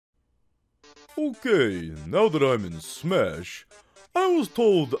Okay, now that I'm in Smash, I was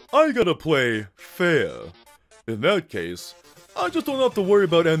told I gotta play fair. In that case, I just don't have to worry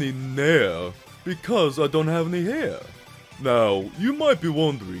about any nair, because I don't have any hair. Now, you might be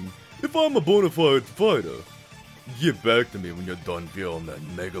wondering if I'm a bona fide fighter. Get back to me when you're done feeling that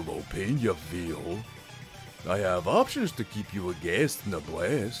megalo pain you feel. I have options to keep you aghast in a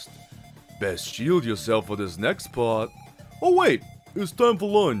blast. Best shield yourself for this next part. Oh wait, it's time for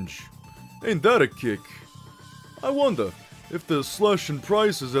lunch. Ain't that a kick? I wonder if they're slashing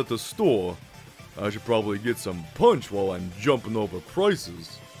prices at the store. I should probably get some punch while I'm jumping over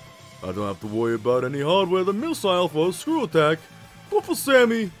prices. I don't have to worry about any hardware the missile for a screw attack, but for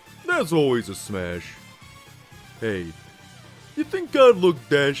Sammy, that's always a smash. Hey, you think I'd look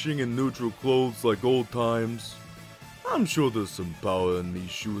dashing in neutral clothes like old times? I'm sure there's some power in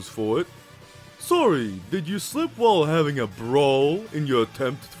these shoes for it. Sorry, did you slip while having a brawl in your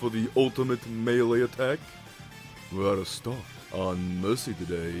attempt for the ultimate melee attack? We're out of stock on Mercy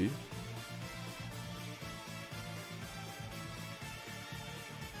today.